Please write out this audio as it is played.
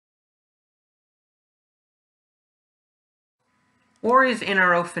Warriors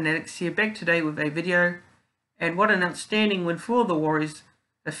NRL fanatics here, back today with a video, and what an outstanding win for the Warriors,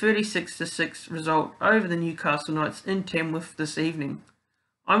 a 36-6 result over the Newcastle Knights in Tamworth this evening.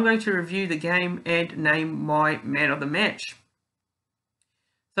 I'm going to review the game and name my man of the match.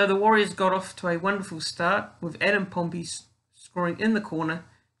 So the Warriors got off to a wonderful start with Adam Pompey scoring in the corner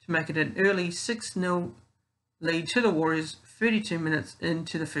to make it an early 6-0 lead to the Warriors 32 minutes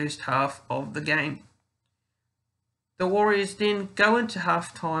into the first half of the game. The Warriors then go into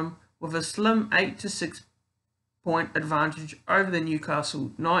half-time with a slim 8-6 point advantage over the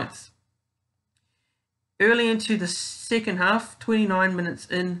Newcastle Knights. Early into the second half, 29 minutes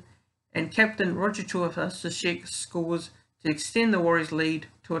in, and captain Roger Tuivasa-Sheck scores to extend the Warriors' lead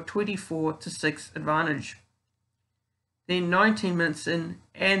to a 24-6 advantage. Then 19 minutes in,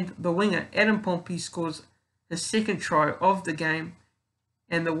 and the winger Adam Pompey scores his second try of the game,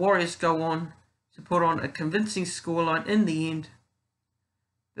 and the Warriors go on to put on a convincing scoreline in the end.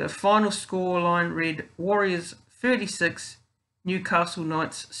 The final scoreline read Warriors 36, Newcastle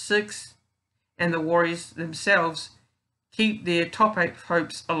Knights 6, and the Warriors themselves keep their top 8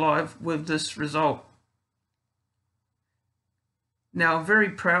 hopes alive with this result. Now, very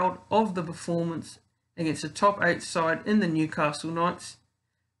proud of the performance against the top 8 side in the Newcastle Knights.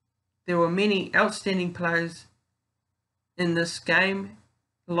 There were many outstanding players in this game.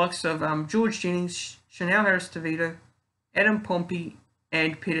 The likes of George Jennings, Chanel Harris-Tavita, Adam Pompey,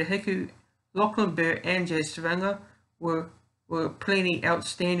 and Peter Hiku, Lachlan Burr, and Jazz Tevaga were plenty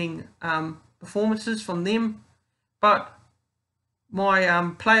outstanding performances from them. But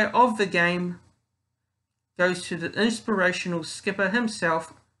my player of the game goes to the inspirational skipper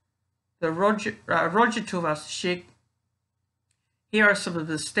himself, the Roger Tuivasa-Sheck. Here are some of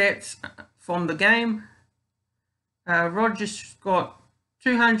the stats from the game. Roger's got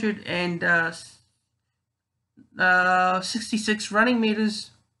 266 running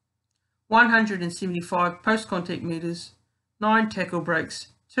meters, 175 post-contact meters, 9 tackle breaks,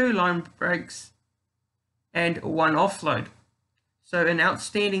 2 line breaks, and 1 offload. So an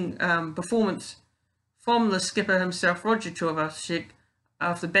outstanding performance from the skipper himself, Roger Tuivasa-Sheck,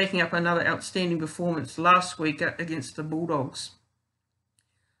 after backing up another outstanding performance last week against the Bulldogs.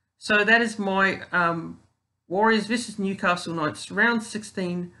 So that is my Warriors vs Newcastle Knights round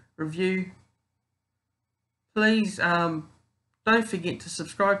 16 review. Please don't forget to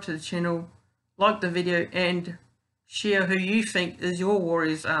subscribe to the channel, like the video, and share who you think is your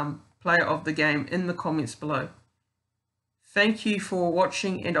Warriors player of the game in the comments below. Thank you for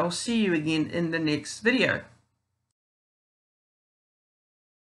watching, and I'll see you again in the next video.